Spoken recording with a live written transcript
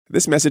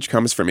This message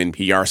comes from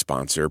NPR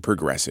sponsor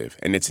Progressive,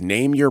 and it's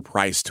Name Your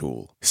Price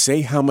tool.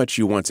 Say how much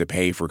you want to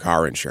pay for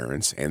car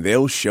insurance, and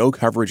they'll show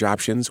coverage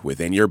options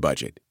within your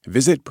budget.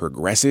 Visit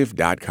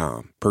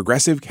Progressive.com.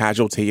 Progressive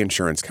Casualty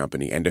Insurance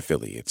Company and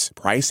Affiliates.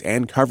 Price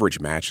and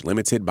coverage match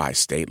limited by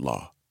state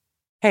law.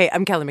 Hey,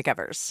 I'm Kelly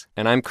McEvers.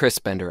 And I'm Chris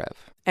Benderev.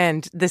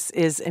 And this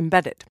is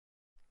Embedded.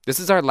 This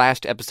is our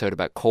last episode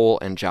about coal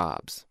and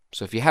jobs.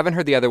 So if you haven't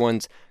heard the other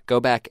ones, go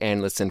back and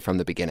listen from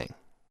the beginning.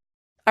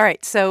 All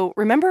right, so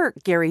remember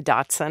Gary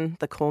Dotson,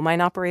 the coal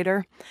mine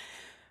operator?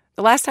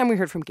 The last time we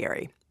heard from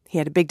Gary, he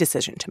had a big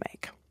decision to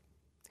make.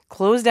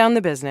 Close down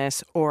the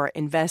business or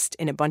invest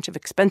in a bunch of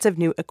expensive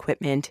new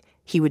equipment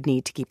he would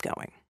need to keep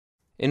going.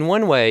 In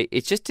one way,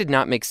 it just did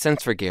not make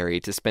sense for Gary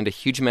to spend a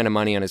huge amount of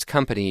money on his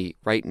company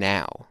right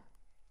now.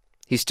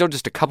 He's still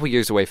just a couple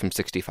years away from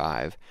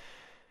 65,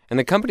 and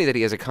the company that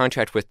he has a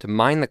contract with to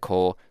mine the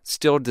coal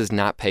still does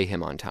not pay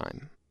him on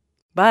time.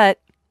 But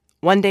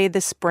one day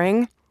this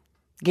spring,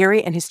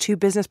 Gary and his two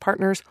business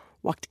partners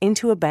walked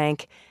into a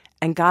bank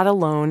and got a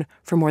loan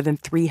for more than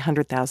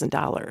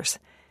 $300,000.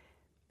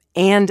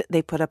 And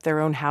they put up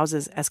their own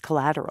houses as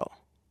collateral.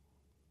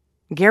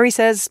 Gary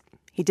says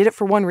he did it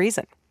for one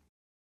reason: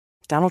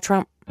 Donald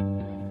Trump.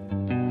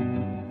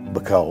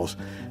 Because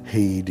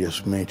he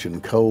just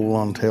mentioned coal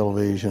on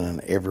television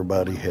and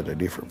everybody had a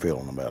different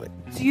feeling about it.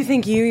 Do you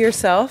think you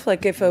yourself,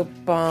 like if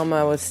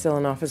Obama was still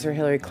in office or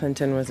Hillary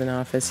Clinton was in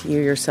office, you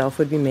yourself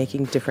would be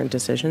making different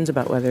decisions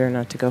about whether or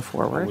not to go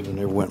forward? I would have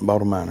never went and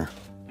bought a miner.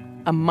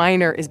 A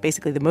miner is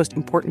basically the most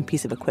important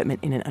piece of equipment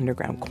in an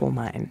underground coal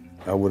mine.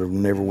 I would have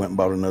never went and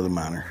bought another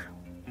miner.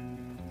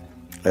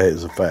 That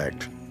is a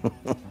fact.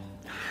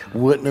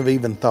 Wouldn't have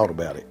even thought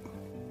about it.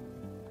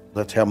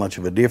 That's how much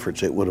of a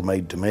difference it would have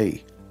made to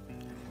me.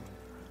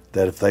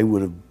 That if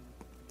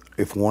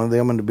one of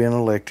them had been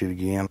elected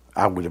again,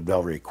 I would have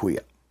already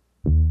quit.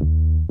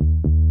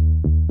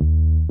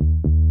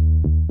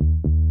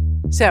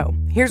 So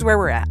here's where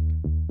we're at.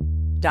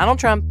 Donald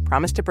Trump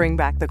promised to bring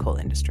back the coal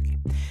industry.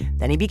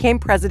 Then he became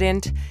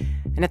president,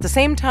 and at the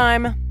same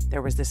time,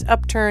 there was this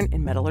upturn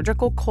in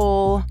metallurgical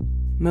coal,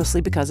 mostly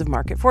because of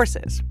market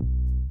forces.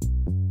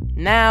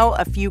 Now,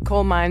 a few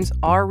coal mines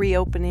are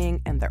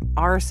reopening, and there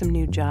are some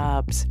new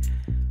jobs.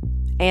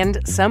 And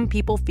some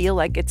people feel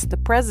like it's the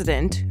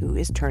president who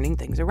is turning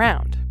things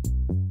around.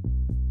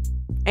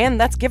 And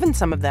that's given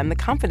some of them the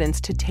confidence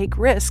to take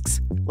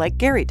risks like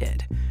Gary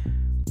did,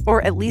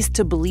 or at least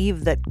to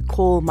believe that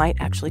coal might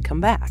actually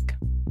come back.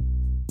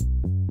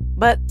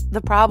 But the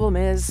problem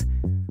is,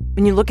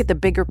 when you look at the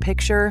bigger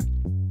picture,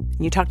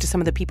 and you talk to some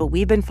of the people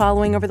we've been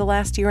following over the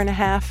last year and a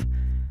half,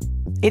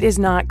 it is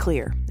not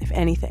clear if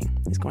anything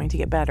is going to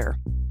get better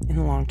in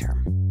the long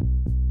term.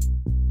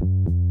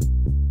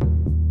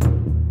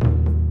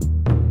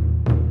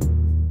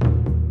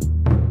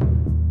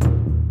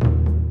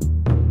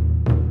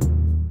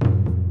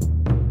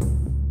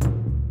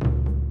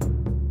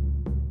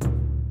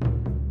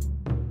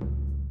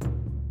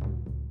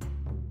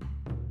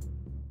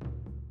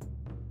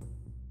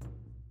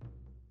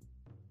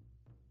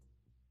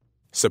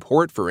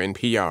 Support for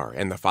NPR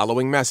and the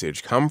following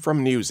message come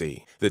from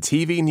Newsy, the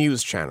TV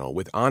news channel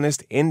with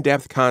honest,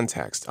 in-depth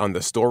context on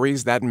the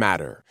stories that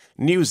matter.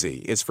 Newsy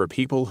is for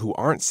people who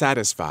aren't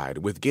satisfied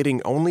with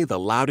getting only the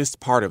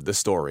loudest part of the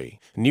story.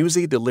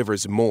 Newsy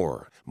delivers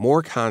more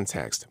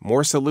context,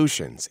 more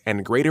solutions,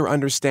 and greater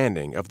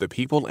understanding of the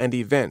people and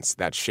events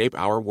that shape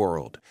our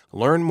world.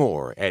 Learn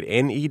more at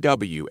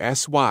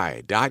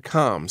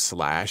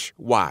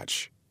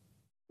newsy.com/watch.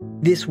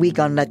 This week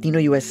on Latino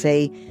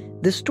USA,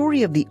 the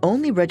story of the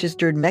only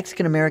registered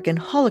Mexican-American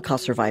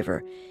Holocaust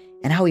survivor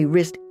and how he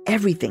risked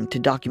everything to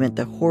document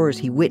the horrors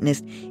he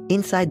witnessed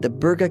inside the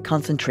Berga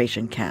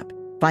concentration camp.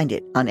 Find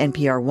it on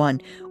NPR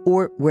One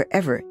or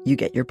wherever you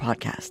get your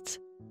podcasts.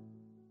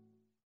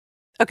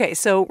 Okay,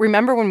 so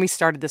remember when we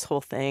started this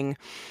whole thing,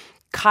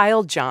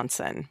 Kyle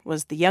Johnson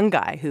was the young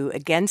guy who,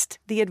 against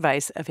the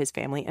advice of his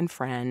family and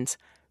friends,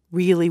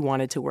 really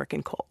wanted to work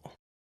in coal.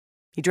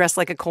 He dressed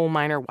like a coal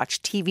miner,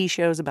 watched TV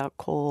shows about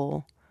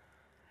coal.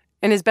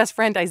 And his best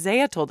friend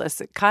Isaiah told us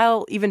that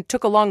Kyle even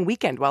took a long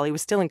weekend while he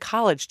was still in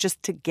college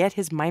just to get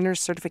his miner's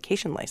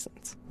certification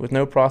license. With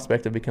no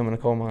prospect of becoming a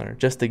coal miner,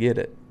 just to get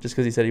it, just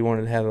because he said he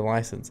wanted to have the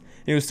license.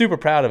 He was super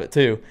proud of it,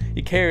 too.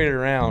 He carried it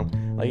around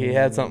like he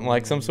had something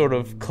like some sort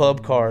of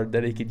club card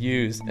that he could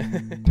use.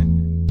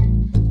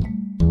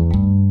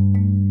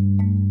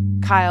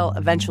 Kyle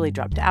eventually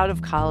dropped out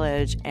of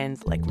college, and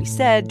like we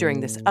said,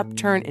 during this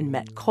upturn in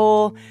met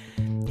coal,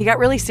 he got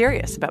really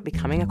serious about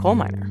becoming a coal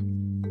miner.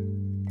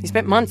 He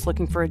spent months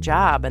looking for a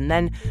job and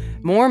then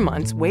more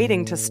months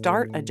waiting to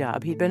start a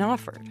job he'd been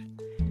offered.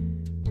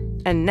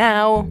 And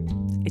now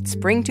it's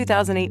spring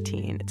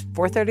 2018. It's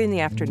 4:30 in the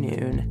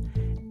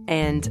afternoon,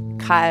 and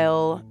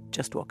Kyle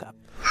just woke up.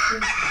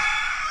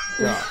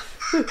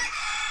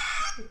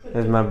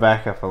 There's my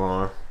backup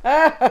alarm.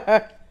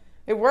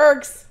 It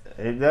works.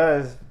 It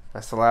does.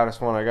 That's the loudest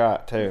one I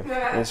got, too.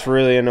 It's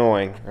really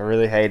annoying. I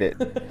really hate it.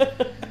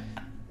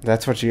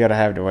 That's what you got to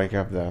have to wake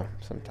up, though,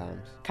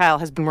 sometimes. Kyle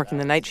has been working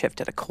the night shift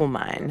at a coal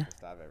mine.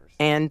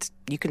 And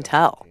you can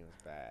tell.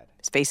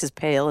 His face is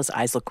pale. His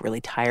eyes look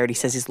really tired. He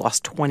says he's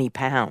lost 20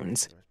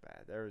 pounds.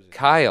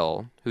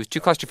 Kyle, who was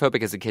too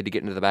claustrophobic as a kid to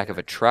get into the back of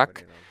a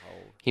truck,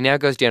 he now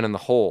goes down in the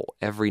hole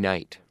every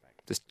night.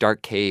 This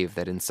dark cave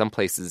that in some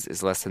places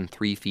is less than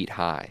 3 feet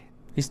high.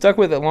 He stuck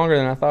with it longer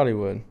than I thought he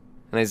would.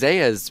 And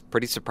Isaiah is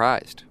pretty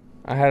surprised.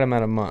 I had him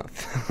at a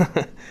month.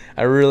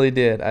 I really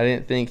did. I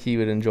didn't think he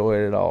would enjoy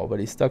it at all, but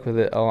he stuck with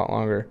it a lot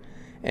longer.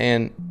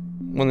 And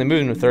when they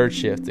moved into third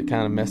shift, it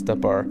kind of messed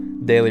up our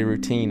daily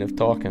routine of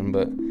talking,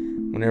 but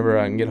whenever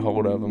I can get a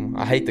hold of him,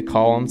 I hate to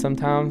call him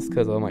sometimes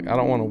because I'm like, I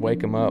don't want to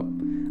wake him up.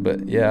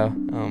 But yeah,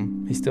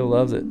 he still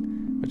loves it,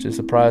 which has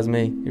surprised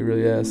me. He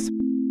really has.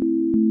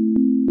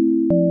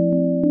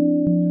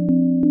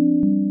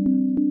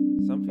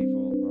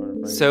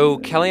 So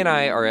Kelly and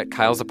I are at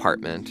Kyle's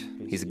apartment.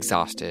 He's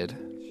exhausted.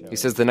 He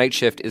says the night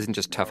shift isn't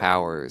just tough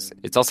hours.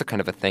 It's also kind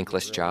of a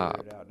thankless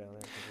job.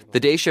 The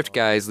day shift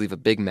guys leave a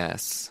big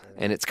mess,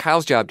 and it's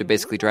Kyle's job to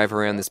basically drive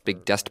around this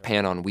big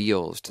dustpan on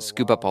wheels to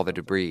scoop up all the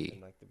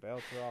debris.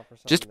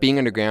 Just being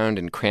underground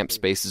in cramped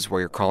spaces where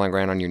you're crawling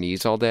around on your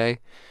knees all day,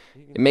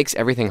 it makes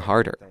everything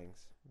harder.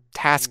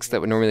 Tasks that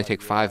would normally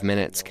take 5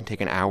 minutes can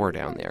take an hour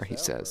down there, he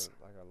says.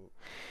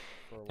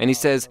 And he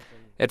says,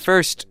 at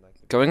first,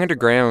 going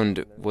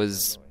underground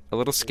was a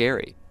little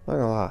scary. Not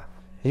gonna lie.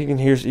 You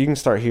can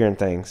start hearing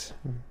things.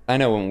 I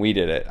know when we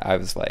did it, I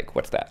was like,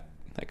 what's that?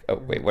 Like, oh,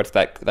 wait, what's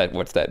that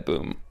what's that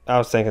boom? I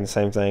was thinking the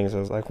same things. I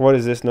was like, what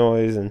is this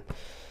noise? And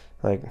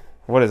like,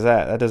 what is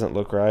that? That doesn't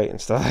look right and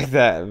stuff like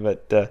that.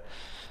 But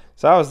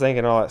so I was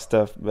thinking all that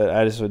stuff, but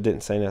I just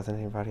didn't say nothing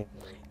to anybody.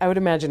 I would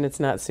imagine it's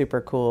not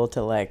super cool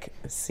to like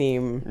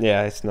seem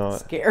it's not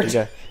scared.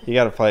 You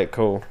got to play it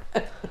cool.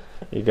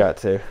 You got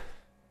to.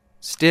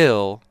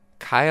 Still,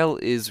 Kyle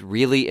is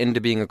really into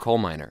being a coal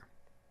miner.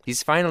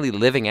 He's finally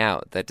living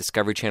out that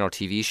Discovery Channel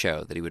TV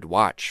show that he would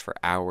watch for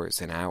hours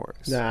and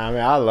hours. Nah, I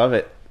mean, I love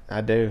it.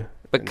 I do.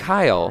 But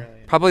Kyle,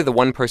 probably the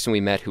one person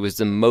we met who was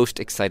the most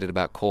excited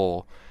about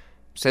coal,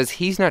 says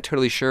he's not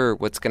totally sure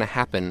what's going to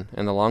happen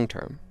in the long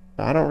term.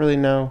 I don't really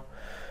know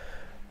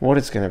what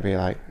it's going to be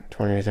like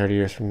 20 or 30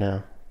 years from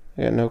now.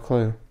 I got no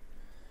clue.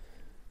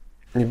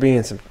 You'll be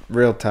in some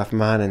real tough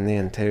mining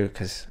then, too,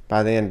 because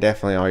by then,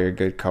 definitely all your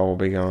good coal will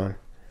be gone.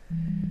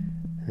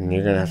 And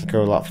you're going to have to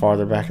go a lot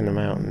farther back in the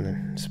mountain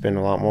and spend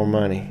a lot more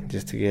money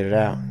just to get it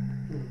out.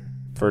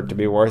 For it to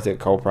be worth it,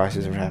 coal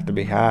prices would have to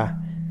be high.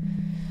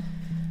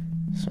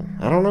 So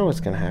I don't know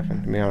what's going to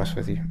happen, to be honest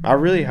with you. I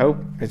really hope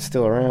it's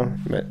still around,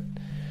 but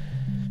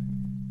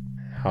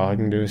all I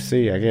can do is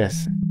see, I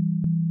guess.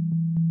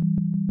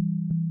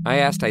 I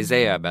asked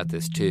Isaiah about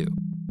this too.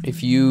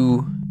 If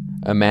you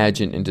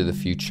imagine into the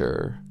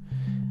future,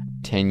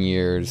 10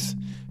 years,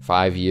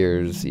 5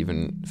 years,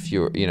 even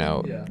fewer,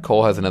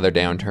 coal has another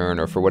downturn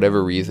or for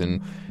whatever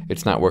reason,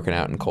 it's not working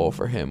out in coal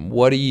for him.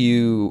 What do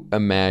you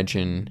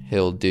imagine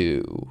he'll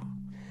do?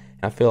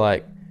 I feel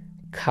like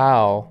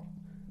Kyle,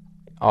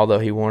 although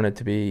he wanted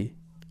to be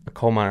a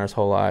coal miner his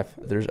whole life,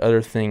 there's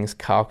other things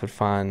Kyle could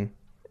find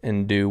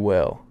and do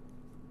well.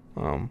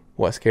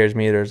 What scares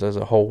me, there's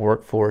a whole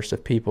workforce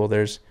of people.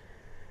 There's,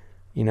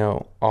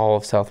 all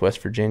of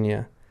Southwest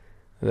Virginia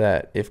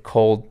that if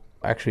coal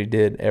actually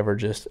did ever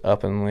just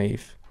up and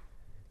leave,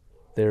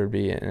 there would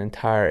be an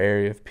entire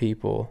area of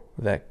people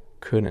that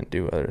couldn't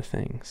do other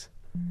things.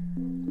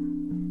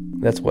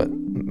 That's what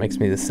makes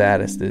me the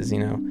saddest is,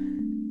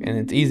 and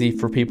it's easy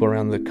for people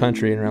around the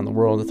country and around the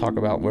world to talk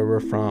about where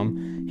we're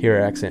from, hear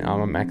our accent,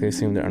 I'm automatically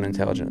assume they're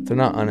unintelligent. They're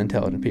not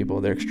unintelligent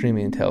people, they're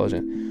extremely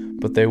intelligent,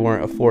 but they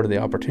weren't afforded the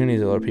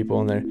opportunities of other people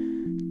in there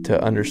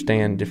to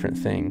understand different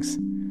things.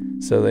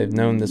 So they've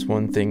known this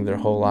one thing their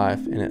whole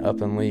life and it up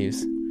and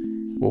leaves.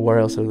 Well, what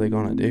else are they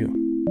going to do?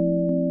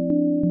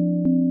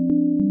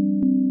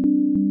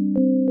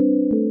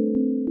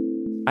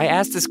 I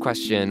asked this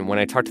question when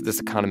I talked to this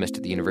economist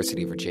at the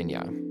University of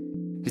Virginia.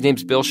 His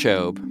name's Bill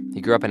Shobe.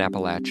 He grew up in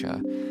Appalachia.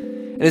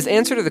 And his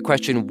answer to the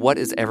question, what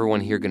is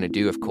everyone here going to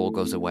do if coal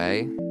goes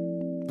away,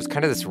 was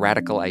kind of this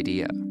radical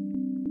idea.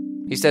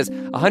 He says,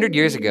 100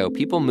 years ago,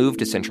 people moved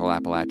to central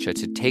Appalachia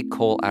to take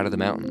coal out of the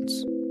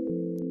mountains.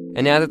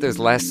 And now that there's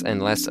less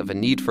and less of a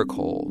need for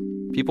coal,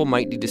 people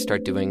might need to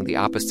start doing the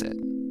opposite.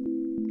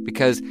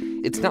 Because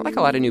it's not like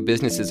a lot of new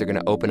businesses are going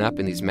to open up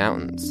in these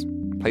mountains,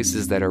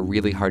 places that are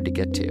really hard to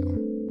get to.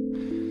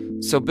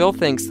 So Bill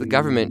thinks the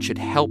government should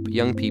help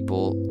young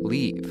people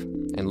leave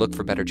and look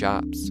for better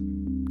jobs.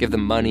 Give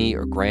them money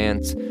or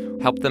grants,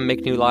 help them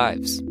make new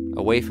lives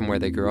away from where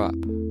they grew up.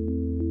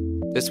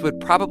 This would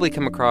probably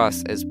come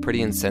across as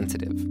pretty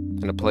insensitive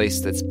in a place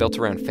that's built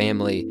around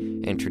family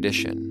and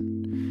tradition.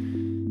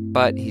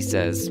 But, he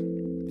says,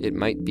 it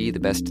might be the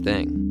best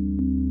thing.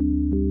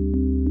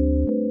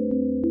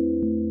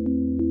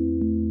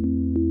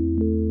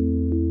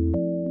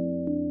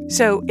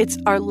 So it's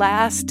our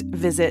last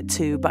visit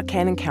to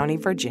Buchanan County,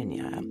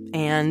 Virginia,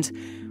 and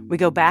we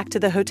go back to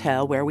the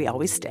hotel where we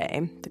always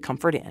stay, the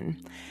Comfort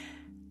Inn,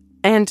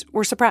 and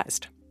we're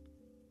surprised.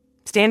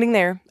 Standing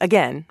there,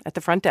 again, at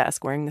the front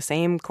desk, wearing the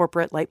same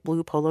corporate light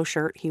blue polo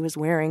shirt he was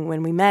wearing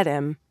when we met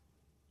him,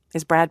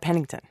 is Brad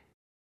Pennington.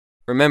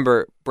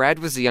 Remember, Brad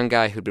was the young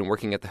guy who'd been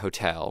working at the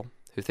hotel,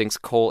 who thinks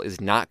coal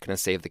is not going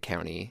to save the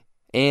county,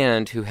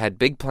 and who had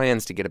big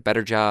plans to get a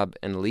better job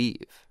and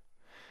leave.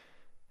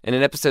 And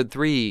in episode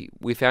 3,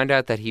 we found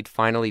out that he'd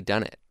finally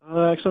done it.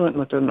 I actually went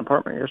and looked at an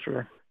apartment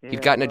yesterday.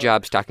 He'd gotten a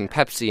job stocking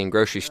Pepsi in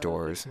grocery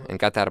stores and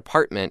got that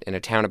apartment in a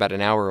town about an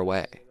hour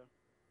away.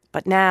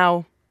 But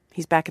now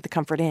he's back at the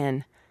Comfort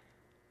Inn,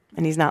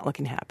 and he's not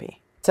looking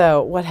happy.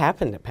 So what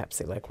happened at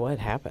Pepsi? Like, what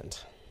happened?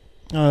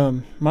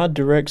 My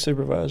direct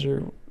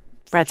supervisor...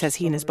 Brad says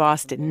he and his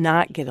boss did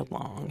not get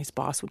along. His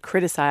boss would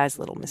criticize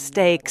little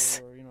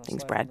mistakes,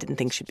 things Brad didn't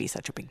think should be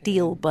such a big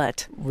deal,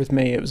 but... With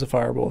me, it was a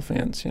fireable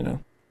offense, you know.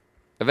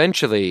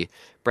 Eventually,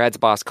 Brad's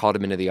boss called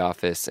him into the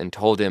office and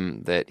told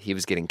him that he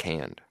was getting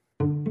canned.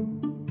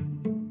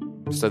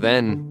 So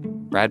then,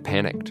 Brad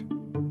panicked.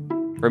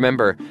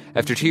 Remember,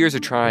 after 2 years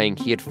of trying,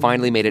 he had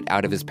finally made it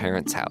out of his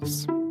parents'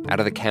 house, out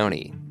of the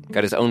county,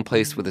 got his own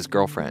place with his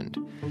girlfriend.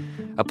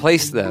 A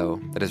place, though,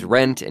 that has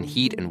rent and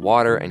heat and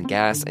water and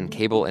gas and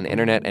cable and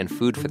internet and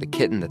food for the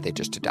kitten that they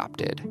just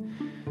adopted.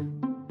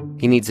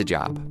 He needs a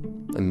job,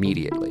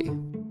 immediately.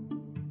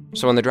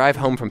 So on the drive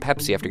home from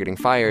Pepsi after getting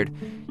fired,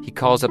 he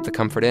calls up the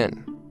Comfort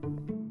Inn.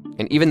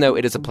 And even though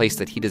it is a place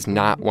that he does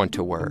not want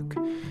to work,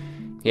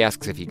 he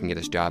asks if he can get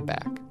his job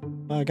back.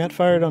 I got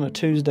fired on a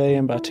Tuesday,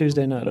 and by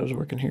Tuesday night I was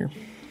working here.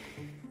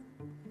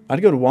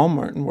 I'd go to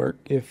Walmart and work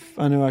if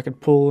I knew I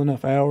could pull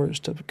enough hours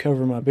to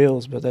cover my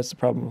bills, but that's the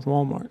problem with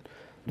Walmart.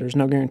 There's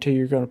no guarantee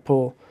you're going to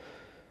pull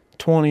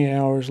 20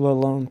 hours, let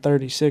alone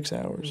 36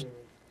 hours.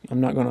 I'm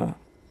not going to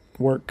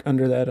work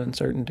under that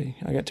uncertainty.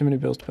 I got too many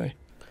bills to pay.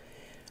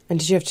 And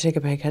did you have to take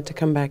a pay cut to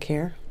come back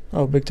here?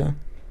 Oh, big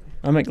time.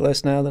 I make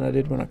less now than I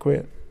did when I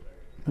quit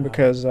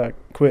because I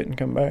quit and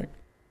come back.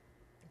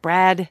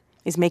 Brad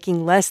is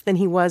making less than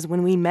he was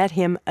when we met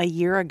him a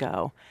year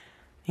ago,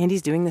 and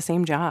he's doing the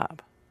same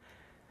job.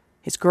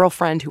 His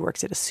girlfriend, who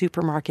works at a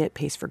supermarket,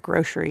 pays for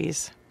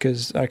groceries.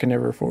 Because I can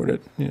never afford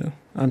it, you know.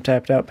 I'm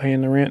tapped out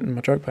paying the rent and my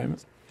truck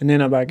payments. And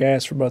then I buy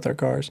gas for both our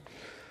cars.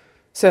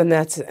 So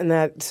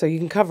so you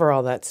can cover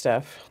all that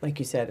stuff, like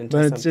you said.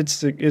 But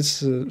it's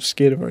the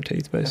skid of our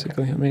teeth,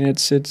 basically. Okay. I mean,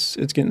 it's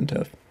getting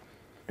tough.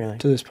 Really?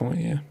 To this point,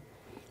 yeah.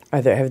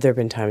 Have there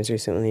been times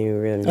recently you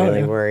were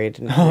really worried?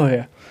 Oh,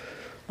 yeah.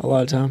 A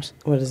lot of times.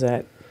 What does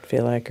that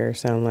feel like or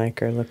sound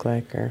like or look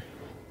like? Or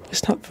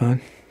It's not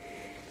fun.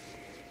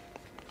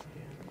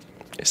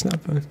 It's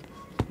not fun.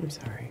 I'm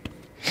sorry.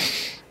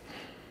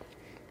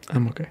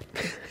 I'm okay.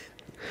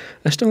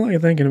 I still like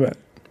thinking about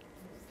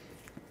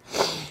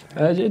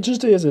it. It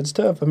just is. It's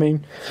tough. I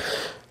mean,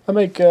 I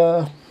make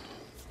less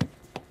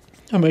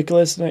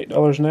than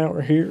 $8 an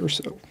hour here or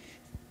so.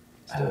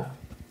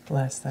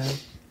 Less than.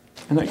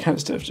 And that kind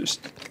of stuff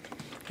just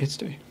gets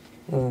to you.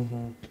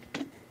 Mm-hmm.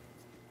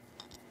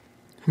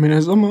 I mean,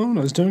 as I'm on,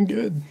 I was doing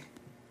good.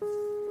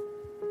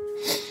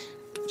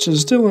 Which I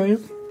still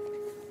am.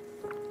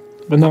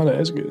 But not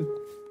as good.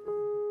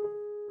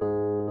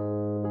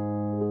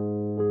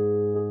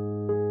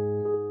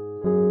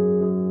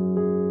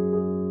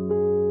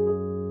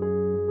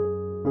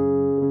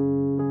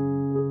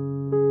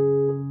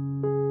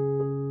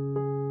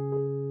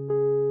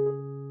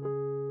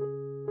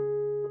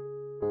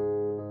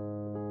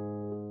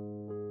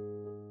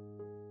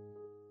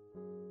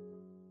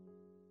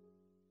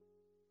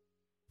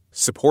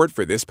 Support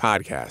for this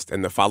podcast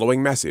and the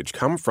following message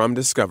come from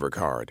Discover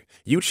Card.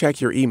 You check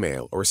your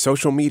email or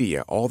social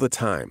media all the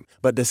time,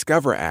 but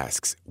Discover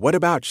asks, what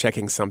about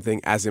checking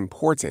something as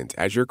important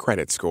as your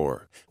credit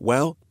score?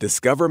 Well,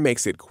 Discover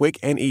makes it quick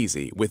and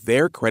easy with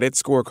their credit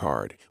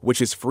scorecard,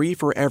 which is free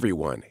for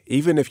everyone,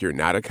 even if you're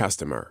not a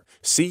customer.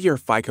 See your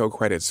FICO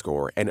credit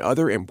score and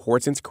other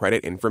important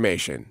credit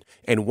information.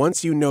 And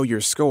once you know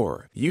your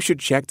score, you should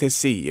check to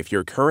see if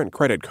your current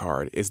credit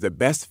card is the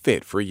best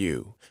fit for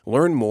you.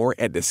 Learn more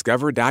at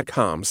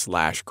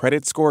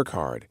discover.com/credit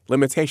scorecard.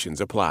 Limitations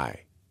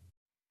apply.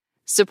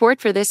 Support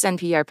for this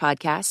NPR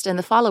podcast and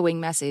the following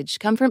message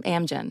come from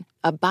Amgen,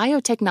 a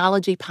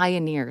biotechnology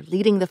pioneer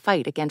leading the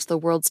fight against the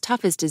world's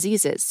toughest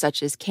diseases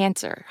such as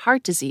cancer,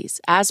 heart disease,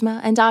 asthma,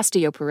 and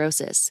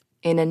osteoporosis.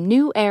 In a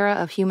new era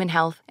of human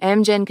health,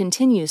 Amgen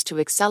continues to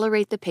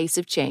accelerate the pace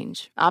of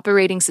change,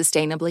 operating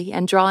sustainably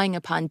and drawing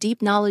upon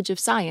deep knowledge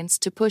of science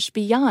to push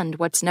beyond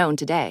what's known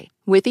today.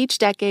 With each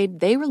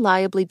decade, they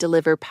reliably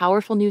deliver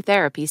powerful new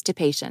therapies to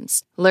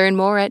patients. Learn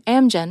more at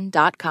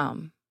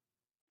amgen.com.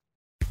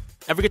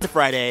 Ever get to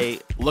Friday,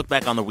 look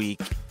back on the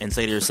week, and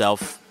say to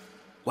yourself,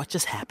 what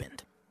just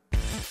happened?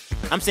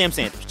 I'm Sam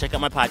Sanders. Check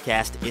out my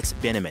podcast, It's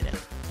Been a Minute,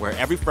 where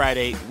every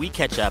Friday we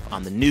catch up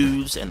on the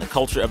news and the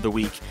culture of the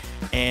week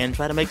and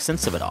try to make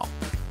sense of it all.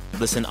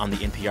 Listen on the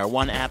NPR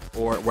One app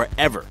or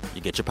wherever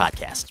you get your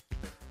podcast.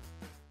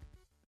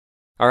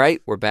 All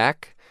right, we're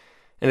back.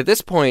 And at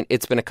this point,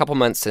 it's been a couple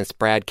months since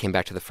Brad came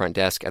back to the front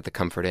desk at the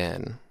Comfort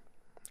Inn.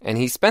 And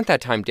he spent that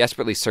time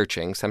desperately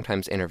searching,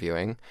 sometimes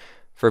interviewing,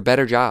 for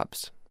better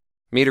jobs.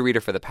 Meter reader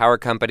for the power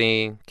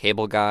company,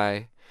 cable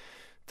guy.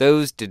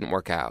 Those didn't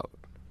work out.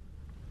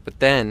 But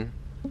then,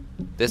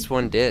 this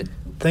one did.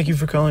 Thank you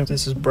for calling.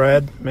 This is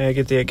Brad. May I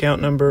get the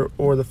account number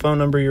or the phone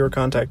number you are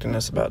contacting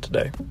us about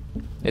today?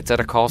 It's at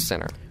a call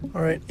center.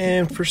 All right,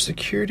 and for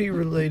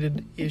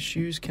security-related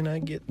issues, can I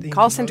get the...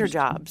 Call center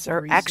jobs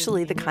are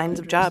actually the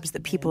kinds of jobs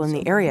that people in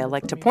the area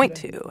like to point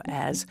to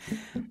as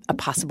a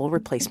possible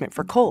replacement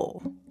for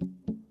coal.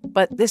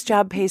 But this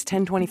job pays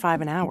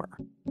 $10.25 an hour.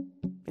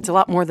 It's a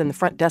lot more than the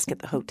front desk at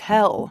the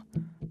hotel,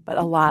 but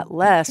a lot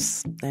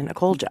less than a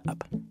coal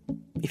job,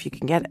 if you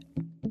can get it.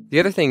 The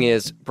other thing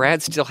is,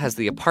 Brad still has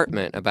the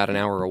apartment about an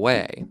hour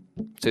away,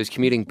 so he's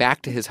commuting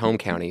back to his home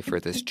county for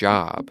this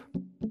job.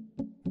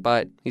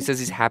 But he says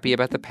he's happy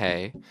about the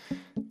pay.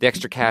 The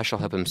extra cash will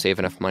help him save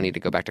enough money to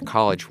go back to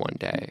college one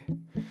day.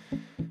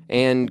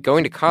 And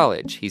going to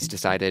college, he's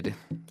decided,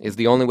 is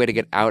the only way to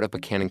get out of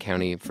Buchanan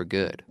County for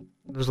good.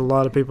 There's a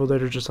lot of people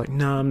that are just like,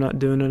 no, I'm not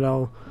doing it.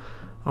 I'll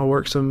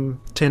work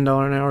some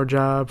 $10 an hour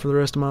job for the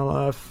rest of my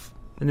life.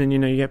 And then,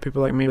 you got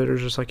people like me that are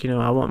just like,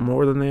 I want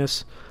more than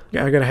this.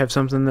 I got to have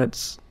something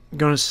that's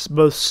going to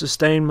both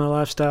sustain my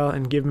lifestyle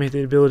and give me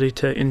the ability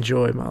to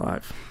enjoy my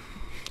life.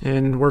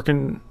 And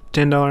working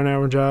 $10 an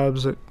hour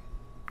jobs at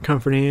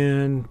Comfort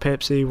Inn,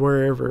 Pepsi,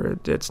 wherever,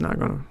 it's not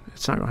gonna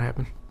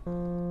happen.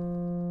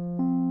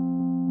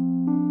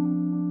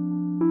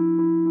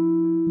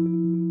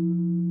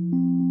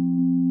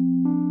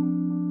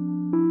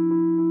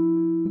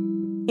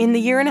 In the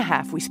year and a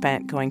half we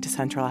spent going to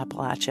Central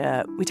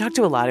Appalachia, we talked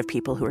to a lot of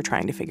people who were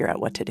trying to figure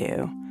out what to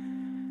do.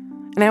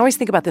 And I always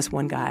think about this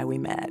one guy we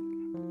met,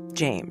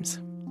 James.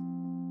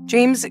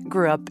 James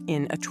grew up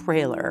in a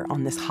trailer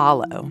on this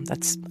hollow.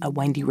 That's a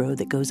windy road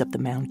that goes up the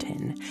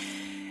mountain.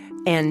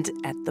 And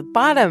at the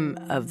bottom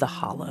of the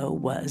hollow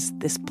was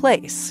this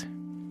place.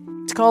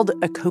 It's called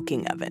a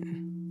coking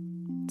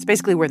oven. It's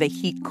basically where they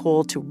heat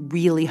coal to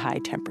really high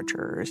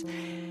temperatures.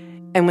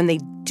 And when they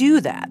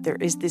do that, there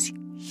is this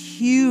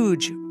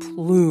huge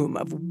plume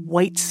of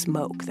white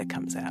smoke that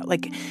comes out,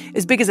 like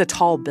as big as a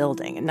tall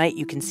building. At night,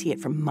 you can see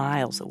it from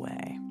miles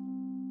away.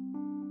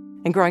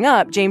 And growing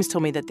up, James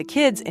told me that the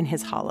kids in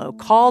his hollow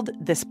called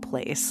this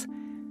place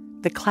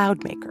the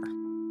Cloudmaker,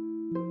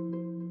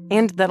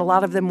 and that a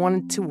lot of them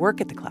wanted to work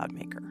at the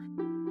Cloudmaker.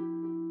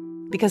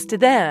 Because to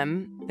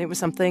them, it was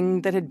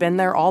something that had been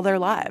there all their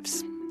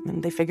lives,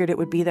 and they figured it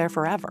would be there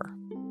forever.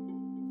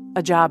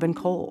 A job in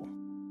coal.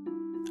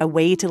 A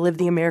way to live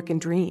the American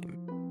dream.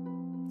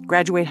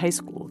 Graduate high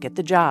school, get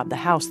the job, the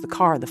house, the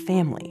car, the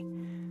family,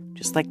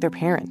 just like their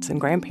parents and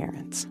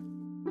grandparents.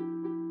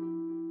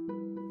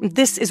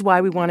 This is why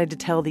we wanted to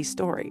tell these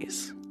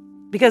stories.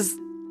 Because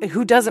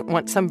who doesn't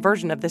want some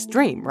version of this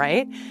dream,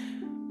 right?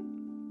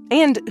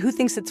 And who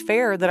thinks it's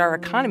fair that our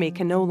economy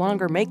can no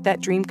longer make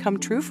that dream come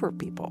true for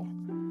people?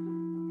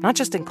 Not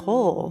just in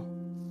coal,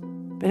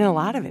 but in a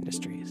lot of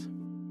industries.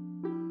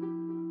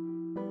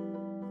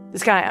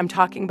 This guy I'm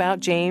talking about,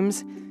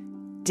 James,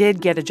 did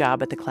get a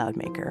job at the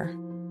Cloudmaker.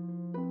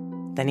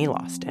 Then he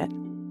lost it.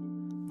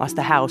 Lost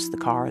the house, the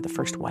car, the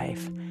first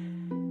wife.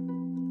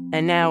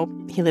 And now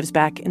he lives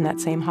back in that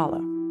same hollow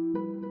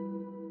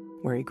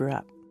where he grew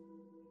up.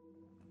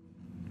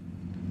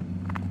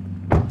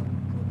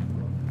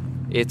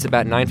 It's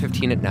about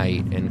 9:15 at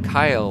night, and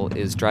Kyle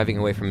is driving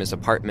away from his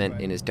apartment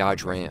in his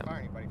Dodge Ram.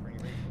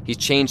 He's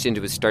changed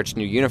into his starched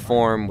new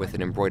uniform with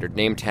an embroidered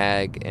name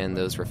tag and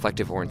those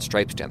reflective orange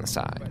stripes down the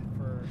side.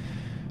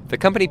 The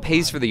company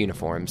pays for the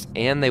uniforms,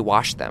 and they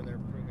wash them,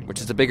 which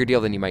is a bigger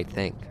deal than you might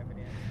think.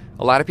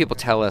 A lot of people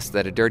tell us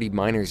that a dirty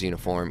miner's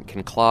uniform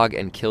can clog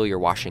and kill your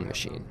washing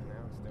machine.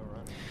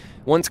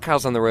 Once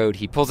Kyle's on the road,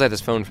 he pulls out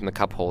his phone from the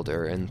cup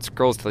holder and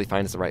scrolls till he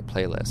finds the right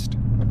playlist.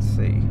 Let's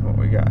see what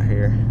we got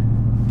here.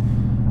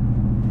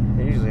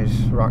 I usually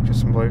just rock to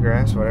some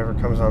bluegrass, whatever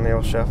comes on the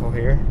old shuffle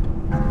here.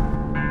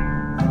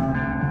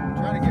 I'm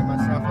trying to get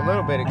myself a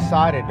little bit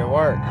excited to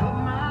work.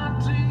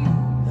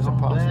 Is it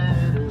possible?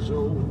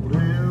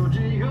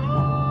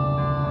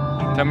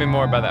 Tell me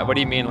more about that. What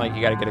do you mean, like,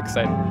 you got to get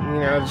excited?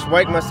 Just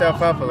wake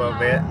myself up a little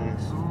bit. And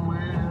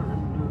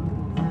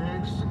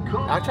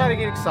I try to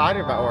get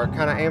excited about work,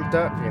 kind of amped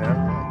up,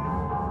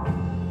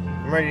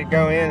 I'm ready to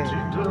go in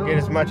and get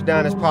as much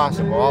done as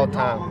possible all the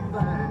time.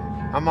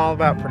 I'm all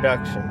about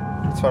production.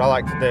 That's what I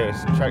like to do, is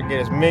try to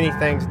get as many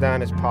things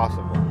done as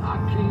possible.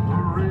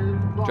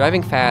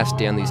 Driving fast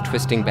down these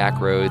twisting back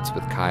roads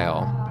with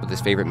Kyle, with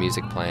his favorite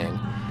music playing,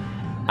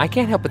 I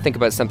can't help but think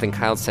about something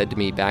Kyle said to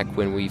me back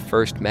when we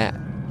first met,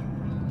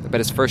 about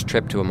his first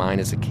trip to a mine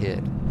as a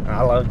kid.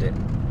 I loved it.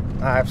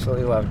 I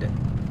absolutely loved it.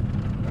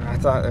 I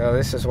thought,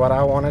 this is what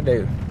I want to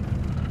do.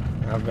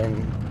 I've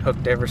been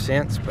hooked ever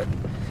since, but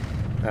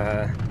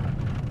I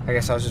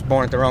guess I was just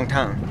born at the wrong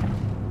time.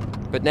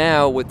 But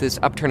now, with this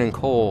upturn in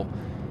coal,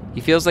 he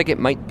feels like it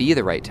might be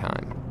the right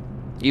time,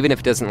 even if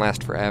it doesn't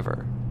last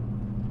forever.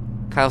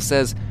 Kyle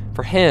says,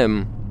 for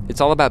him,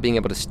 it's all about being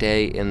able to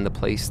stay in the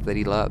place that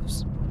he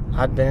loves.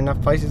 I'd been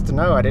enough places to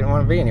know I didn't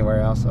want to be anywhere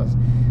else.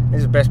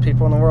 These are the best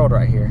people in the world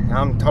right here.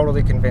 I'm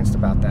totally convinced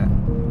about that.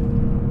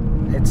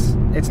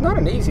 It's not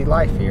an easy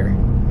life here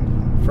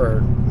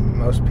for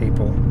most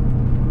people,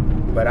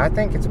 but I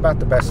think it's about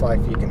the best life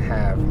you can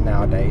have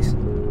nowadays.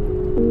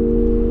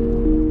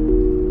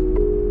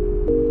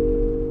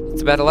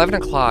 It's about 11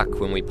 o'clock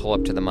when we pull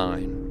up to the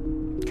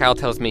mine. Kyle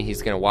tells me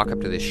he's going to walk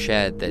up to this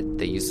shed that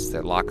they use as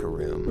their locker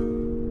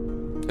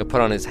room. He'll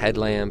put on his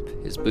headlamp,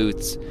 his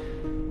boots,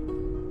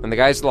 and the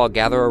guys will all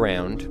gather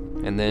around,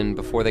 and then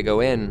before they go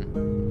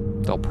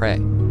in, they'll pray.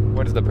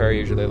 What does the prayer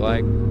usually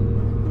like?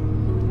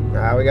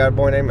 We got a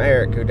boy named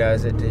Eric who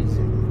does it. He's,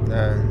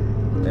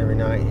 every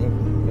night. He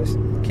just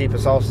keep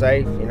us all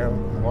safe,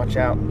 watch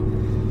out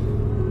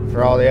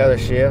for all the other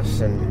shifts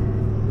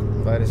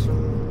and let us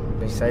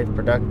be safe,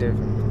 productive,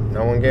 and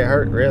no one get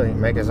hurt, really.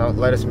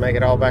 Let us make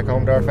it all back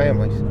home to our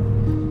families.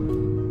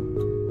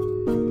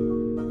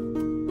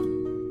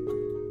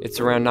 It's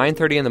around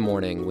 9:30 in the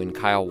morning when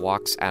Kyle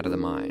walks out of the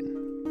mine.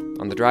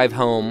 On the drive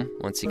home,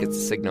 once he gets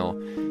the signal,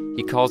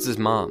 he calls his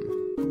mom.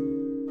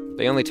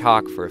 They only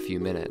talk for a few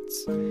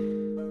minutes.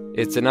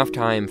 It's enough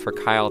time for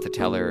Kyle to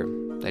tell her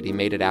that he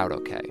made it out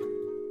okay.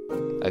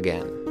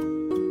 Again.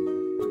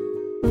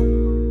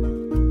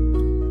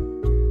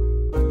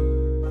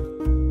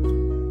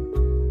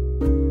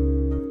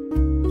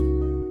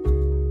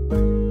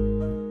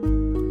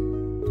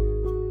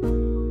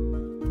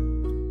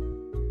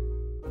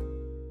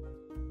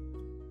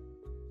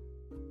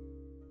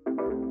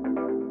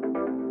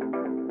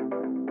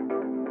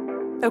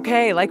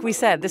 Okay, like we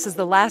said, this is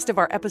the last of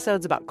our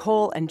episodes about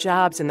coal and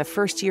jobs in the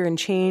first year and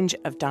change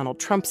of Donald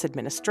Trump's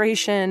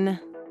administration.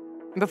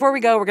 Before we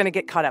go, we're going to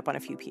get caught up on a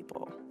few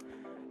people.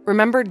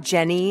 Remember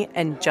Jenny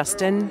and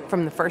Justin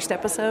from the first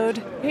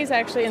episode? He's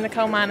actually in the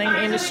coal mining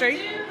industry,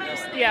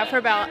 for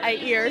about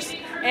 8 years,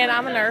 and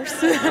I'm a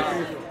nurse.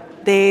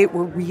 They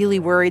were really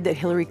worried that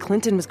Hillary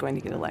Clinton was going to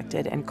get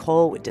elected and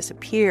coal would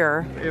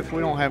disappear. If we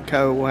don't have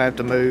coal, we'll have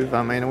to move.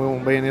 I mean, we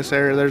won't be in this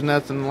area. There's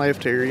nothing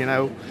left here,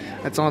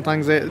 That's one of the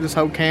things that this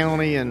whole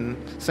county and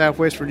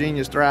Southwest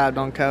Virginia's thrived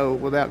on coal.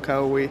 Without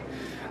coal, we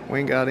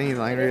ain't got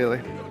anything,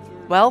 really.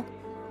 Well,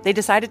 they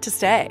decided to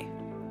stay.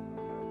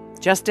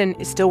 Justin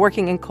is still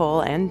working in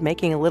coal and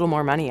making a little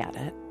more money at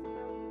it.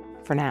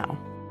 For now.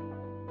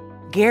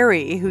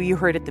 Gary, who you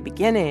heard at the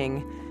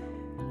beginning,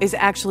 is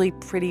actually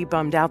pretty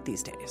bummed out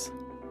these days.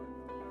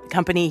 The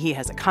company he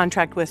has a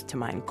contract with to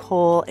mine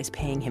coal is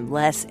paying him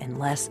less and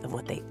less of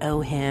what they owe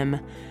him.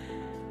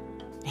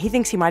 He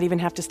thinks he might even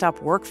have to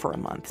stop work for a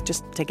month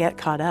just to get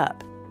caught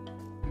up.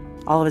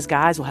 All of his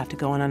guys will have to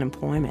go on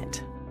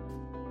unemployment.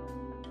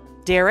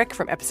 Derek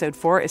from episode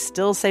 4 is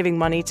still saving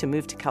money to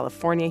move to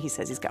California. He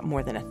says he's got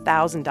more than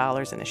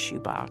 $1,000 in a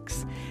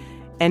shoebox.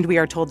 And we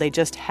are told they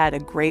just had a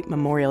great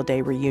Memorial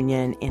Day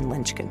reunion in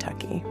Lynch,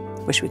 Kentucky.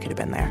 Wish we could have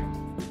been there.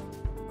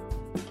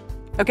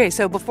 Okay,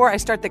 so before I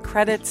start the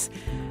credits,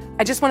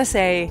 I just want to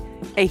say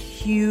a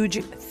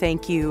huge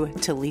thank you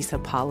to Lisa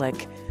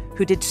Pollack,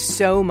 who did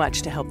so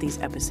much to help these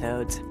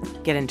episodes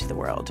get into the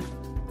world.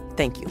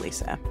 Thank you,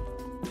 Lisa.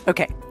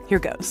 Okay, here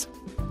goes.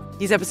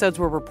 These episodes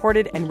were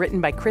reported and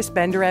written by Chris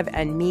Benderev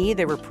and me.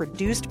 They were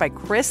produced by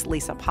Chris,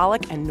 Lisa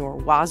Pollack, and Noor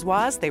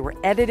Wazwaz. They were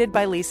edited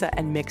by Lisa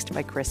and mixed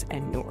by Chris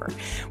and Noor.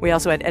 We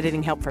also had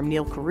editing help from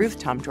Neil Carruth,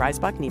 Tom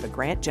Dreisbach, Neva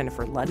Grant,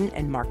 Jennifer Ludden,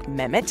 and Mark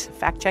Memmott.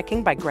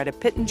 Fact-checking by Greta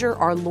Pittenger.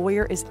 Our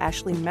lawyer is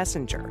Ashley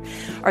Messenger.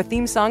 Our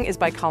theme song is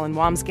by Colin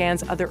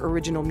Wamsgans. Other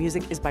original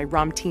music is by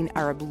Ramteen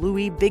Arab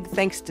Louie. Big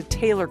thanks to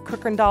Taylor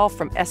Kuykendall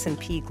from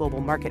S&P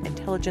Global Market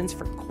Intelligence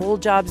for coal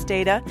jobs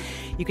data.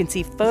 You can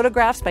see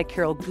photographs by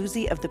Carol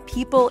Guzzi of the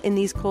people in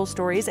these coal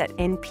stories at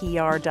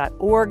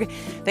npr.org.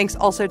 Thanks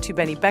also to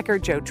Benny Becker,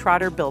 Joe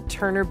Trotter, Bill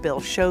Turner, Bill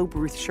Shobe,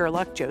 Ruth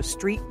Sherlock, Joe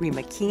Street,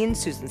 Rima Keene,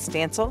 Susan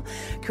Stansel,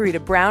 Karita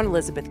Brown,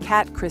 Elizabeth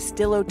Catt, Chris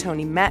Stillo,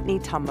 Tony Matney,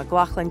 Tom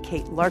McLaughlin,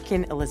 Kate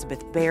Larkin,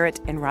 Elizabeth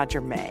Barrett, and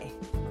Roger May.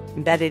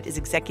 Embedded is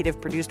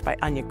executive produced by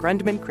Anya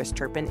Grundman, Chris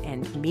Turpin,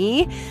 and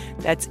me.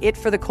 That's it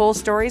for the Coal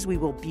Stories. We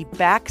will be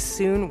back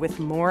soon with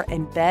more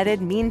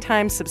Embedded.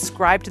 Meantime,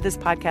 subscribe to this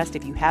podcast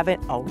if you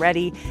haven't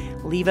already.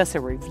 Leave us a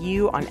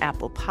review on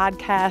Apple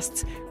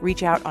Podcasts.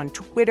 Reach out on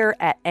Twitter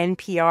at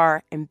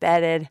NPR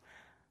Embedded.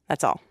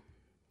 That's all.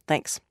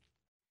 Thanks.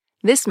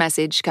 This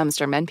message comes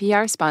from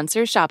NPR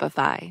sponsor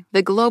Shopify,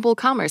 the global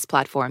commerce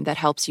platform that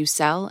helps you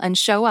sell and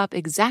show up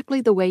exactly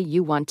the way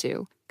you want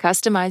to.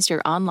 Customize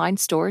your online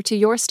store to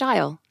your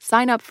style.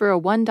 Sign up for a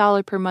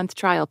 $1 per month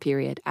trial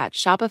period at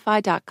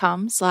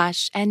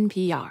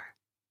shopify.com/NPR.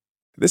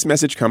 This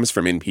message comes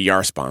from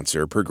NPR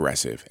sponsor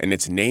Progressive and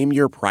its Name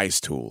Your Price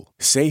tool.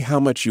 Say how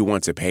much you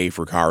want to pay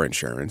for car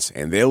insurance,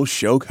 and they'll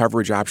show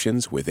coverage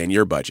options within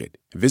your budget.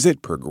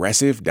 Visit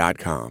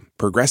Progressive.com.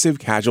 Progressive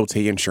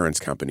Casualty Insurance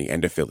Company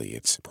and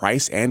Affiliates.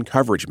 Price and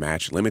coverage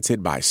match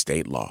limited by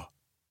state law.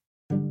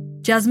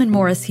 Jasmine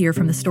Morris here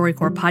from the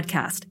StoryCorps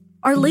podcast.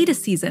 Our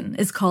latest season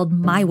is called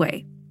My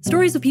Way.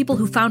 Stories of people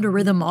who found a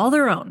rhythm all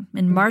their own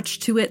and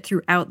marched to it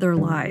throughout their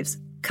lives.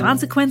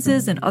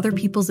 Consequences and other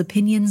people's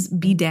opinions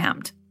be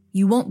damned.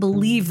 You won't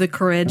believe the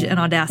courage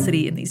and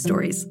audacity in these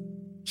stories.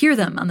 Hear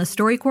them on the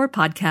StoryCorps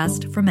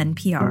podcast from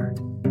NPR.